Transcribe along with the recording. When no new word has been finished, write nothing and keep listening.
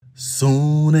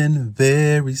Soon and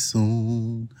very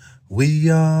soon,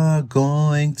 we are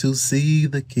going to see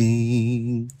the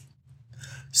King.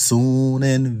 Soon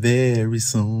and very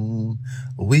soon,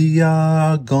 we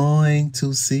are going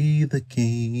to see the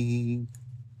King.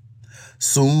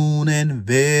 Soon and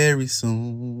very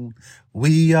soon,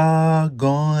 we are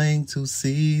going to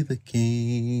see the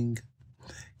King.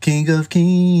 King of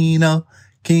Kino,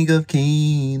 King of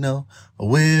Kino,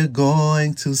 we're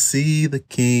going to see the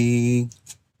King.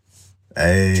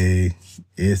 Hey,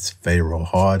 it's Pharaoh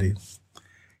Hardy,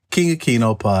 King of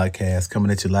Kino podcast,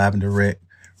 coming at you live and direct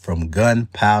from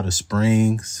Gunpowder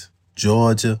Springs,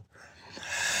 Georgia.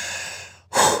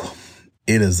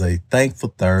 It is a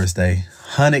thankful Thursday,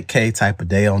 100K type of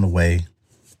day on the way,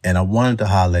 and I wanted to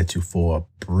holler at you for a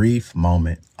brief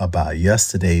moment about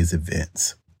yesterday's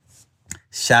events.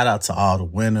 Shout out to all the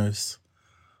winners.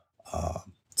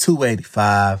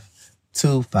 285,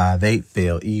 258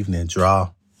 fail evening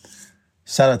draw.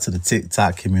 Shout out to the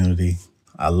TikTok community.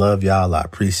 I love y'all. I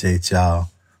appreciate y'all.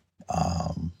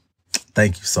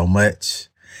 Thank you so much.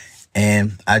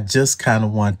 And I just kind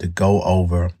of wanted to go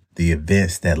over the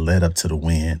events that led up to the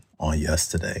win on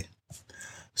yesterday.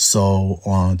 So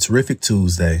on Terrific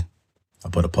Tuesday, I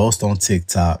put a post on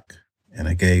TikTok and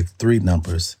I gave 3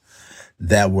 numbers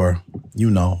that were,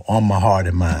 on my heart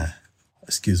and mind.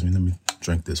 Excuse me, let me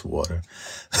drink this water.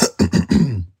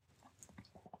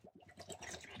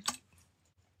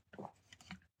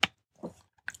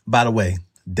 By the way,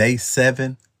 day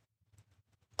 7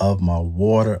 of my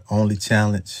water only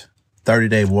challenge,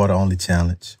 30-day water only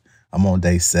challenge. I'm on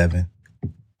day 7.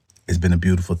 It's been a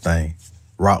beautiful thing.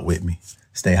 Rock with me.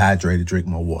 Stay hydrated, drink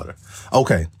more water.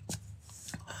 Okay.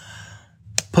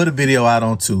 Put a video out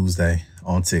on Tuesday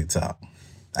on TikTok.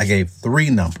 I gave 3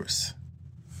 numbers.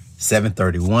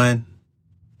 731,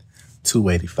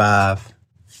 285,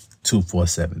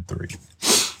 2473.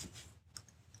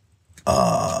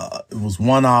 It was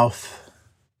one off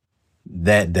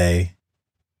that day.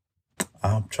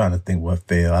 I'm trying to think what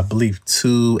fell. I believe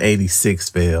 286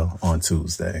 fell on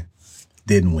Tuesday.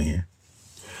 Didn't win.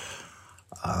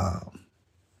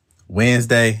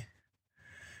 Wednesday,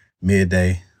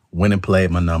 midday, went and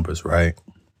played my numbers, right?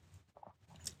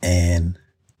 And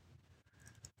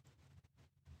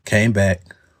came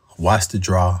back, watched the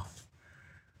draw.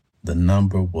 The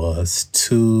number was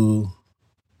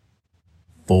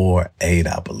 248,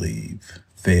 I believe.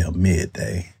 Fell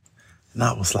midday. And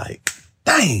I was like,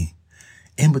 dang.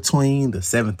 In between the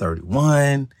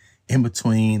 731, in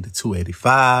between the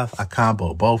 285, I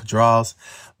comboed both draws.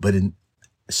 But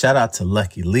shout out to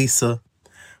Lucky Lisa.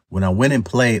 When I went and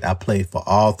played, I played for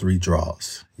all 3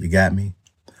 draws. You got me?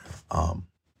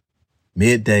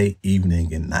 Midday,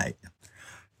 evening, and night. I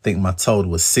think my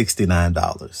total was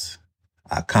 $69.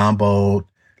 I comboed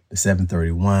the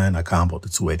 731. I comboed the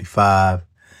 285,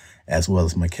 as well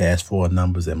as my cash 4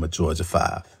 numbers and my Georgia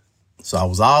 5. So I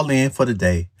was all in for the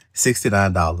day,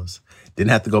 $69. Didn't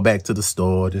have to go back to the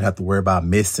store. Didn't have to worry about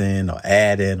missing or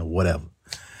adding or whatever.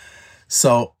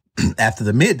 So after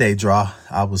the midday draw,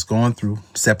 I was going through,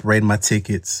 separating my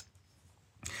tickets.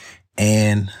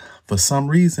 And for some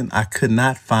reason, I could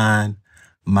not find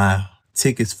my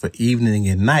tickets for evening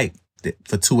and night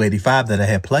for 285 that I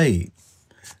had played.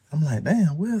 I'm like,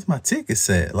 damn, where's my tickets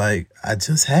at? Like, I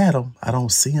just had them. I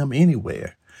don't see them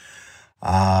anywhere.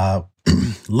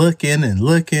 Looking,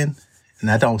 and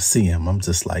I don't see them. I'm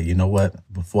just like, you know what?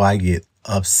 Before I get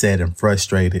upset and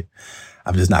frustrated,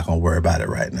 I'm just not going to worry about it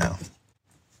right now.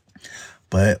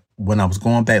 But when I was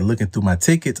going back looking through my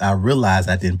tickets, I realized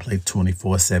I didn't play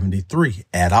 2473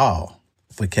 at all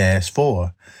for cash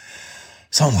 4.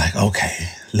 So I'm like, okay,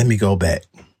 let me go back.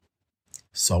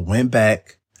 So I went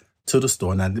back to the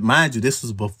store. Now, mind you, this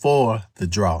was before the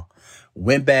draw.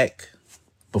 Went back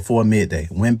before midday.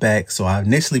 Went back. So I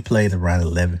initially played around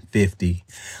 11:50.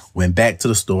 Went back to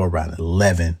the store around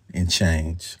 11 and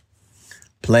change.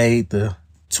 Played the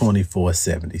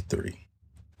 2473.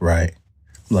 Right?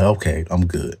 I'm like, okay, I'm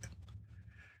good.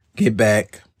 Get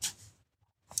back.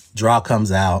 Draw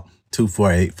comes out.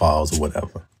 248 falls or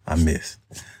whatever. I missed.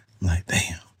 I'm like,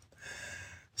 damn.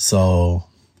 So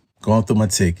going through my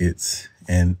tickets,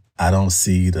 and I don't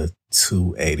see the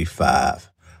 285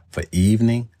 for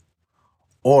evening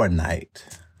or night.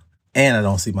 And I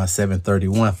don't see my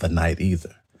 731 for night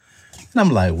either. And I'm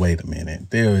like, wait a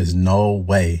minute. There is no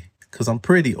way. Because I'm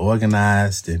pretty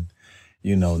organized and,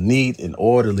 neat and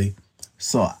orderly.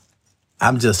 So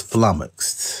I'm just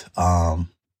flummoxed.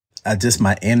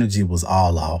 My energy was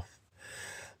all off.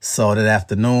 So that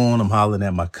afternoon, I'm hollering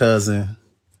at my cousin.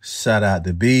 Shout out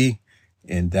to B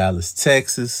in Dallas,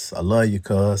 Texas. I love you,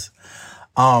 cuz.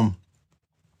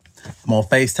 I'm on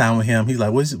FaceTime with him. He's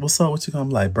like, what's up? What you gonna? I'm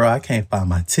like, bro, I can't find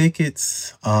my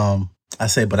tickets. I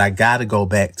said, but I gotta go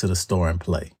back to the store and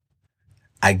play.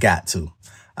 I got to.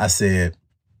 I said,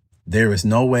 there is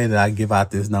no way that I give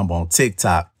out this number on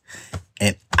TikTok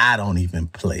and I don't even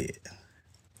play it.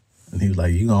 And he was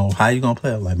like, how you gonna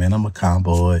play? I'm like, man, I'm a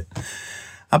combo it.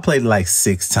 I played it like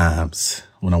 6 times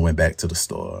when I went back to the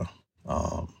store.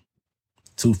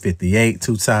 258,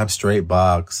 2 times straight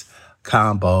box,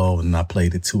 combo, and I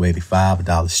played it $285,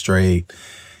 $1 straight,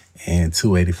 and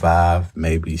 $285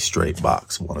 maybe straight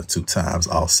box 1 or 2 times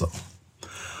also.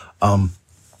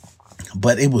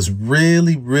 But it was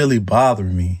really, really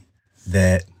bothering me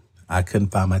that I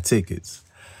couldn't find my tickets.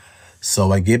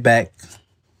 So I get back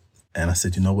and I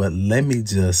said, you know what? Let me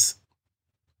just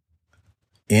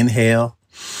inhale,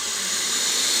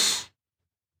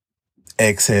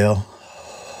 exhale.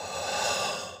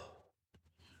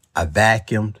 I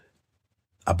vacuumed.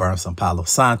 I burned some Palo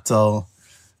Santo.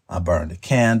 I burned a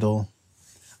candle.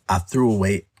 I threw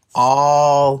away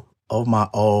all of my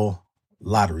old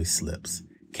lottery slips.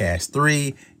 Cash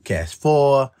 3, Cash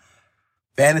 4,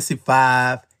 Fantasy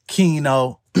 5,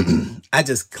 Keno. I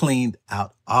just cleaned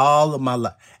out all of my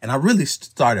and I really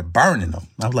started burning them.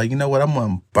 I was like, you know what? I'm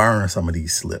going to burn some of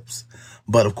these slips.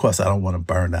 But of course, I don't want to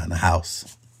burn down the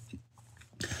house.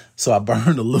 So I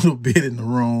burned a little bit in the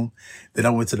room. Then I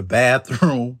went to the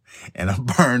bathroom and I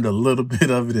burned a little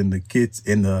bit of it in the kitchen,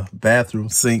 in the bathroom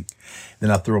sink.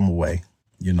 Then I threw them away,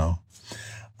 you know.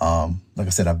 Like I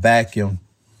said, I vacuumed.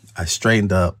 I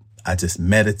straightened up. I just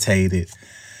meditated.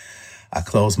 I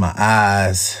closed my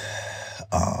eyes.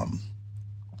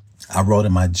 I wrote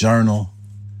in my journal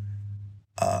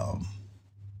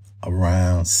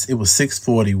it was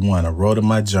 6:41. I wrote in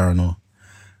my journal.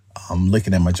 I'm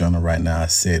looking at my journal right now. I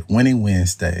said, winning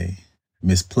Wednesday,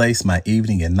 misplaced my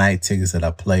evening and night tickets that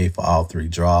I played for all 3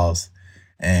 draws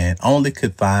and only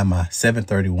could find my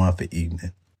 7:31 for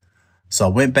evening. So I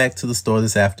went back to the store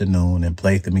this afternoon and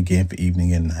played them again for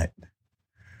evening and night.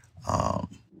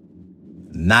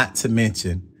 Not to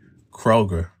mention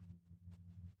Kroger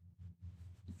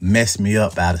messed me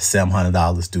up out of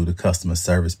 $700 due to customer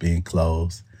service being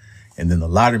closed. And then the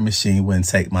lottery machine wouldn't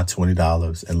take my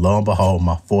 $20. And lo and behold,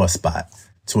 my 4th spot,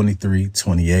 23,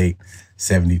 28,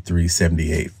 73,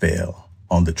 78 fell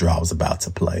on the draw I was about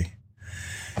to play.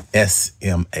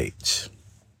 SMH.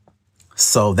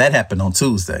 So that happened on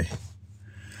Tuesday.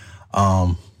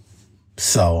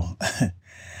 So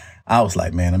I was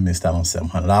like, man, I missed out on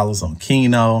 $700 on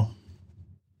Keno.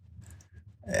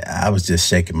 I was just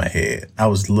shaking my head. I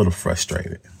was a little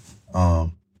frustrated.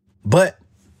 But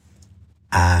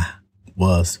I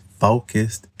was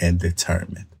focused and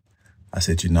determined. I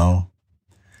said, you know,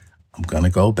 I'm going to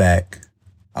go back.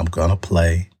 I'm going to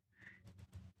play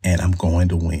and I'm going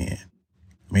to win.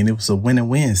 I mean, it was a winning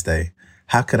Wednesday.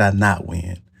 How could I not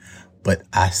win? But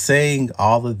I saying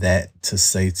all of that to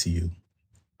say to you,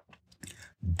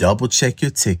 double check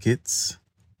your tickets.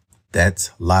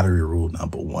 That's lottery rule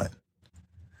number 1.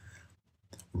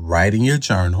 Write in your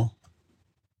journal.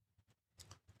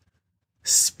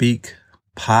 Speak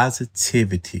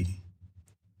positivity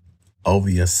over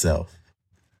yourself.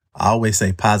 I always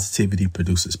say positivity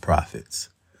produces profits.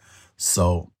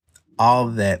 So all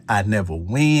that I never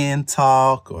win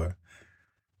talk or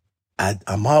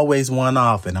I'm always one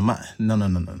off and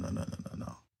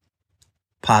no.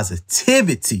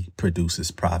 Positivity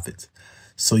produces profits.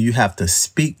 So you have to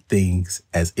speak things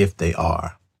as if they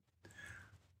are.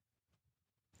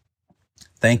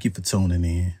 Thank you for tuning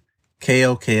in.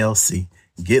 KOKLC,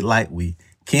 Get Like We,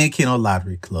 King Keno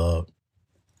Lottery Club.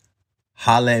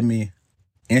 Holla at me.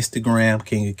 Instagram,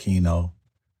 King of Keno.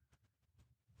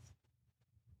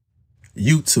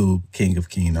 YouTube, King of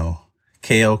Keno.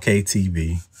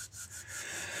 KOKTV.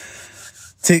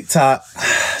 TikTok,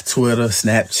 Twitter,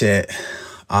 Snapchat,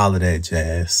 all of that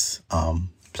jazz.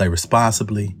 Play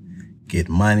responsibly, get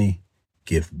money,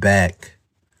 give back.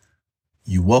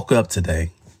 You woke up today,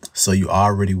 so you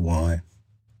already won.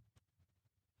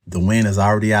 The win is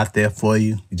already out there for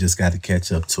you. You just got to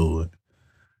catch up to it.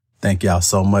 Thank y'all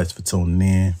so much for tuning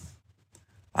in.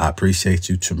 I appreciate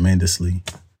you tremendously.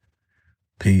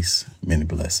 Peace, many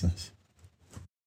blessings.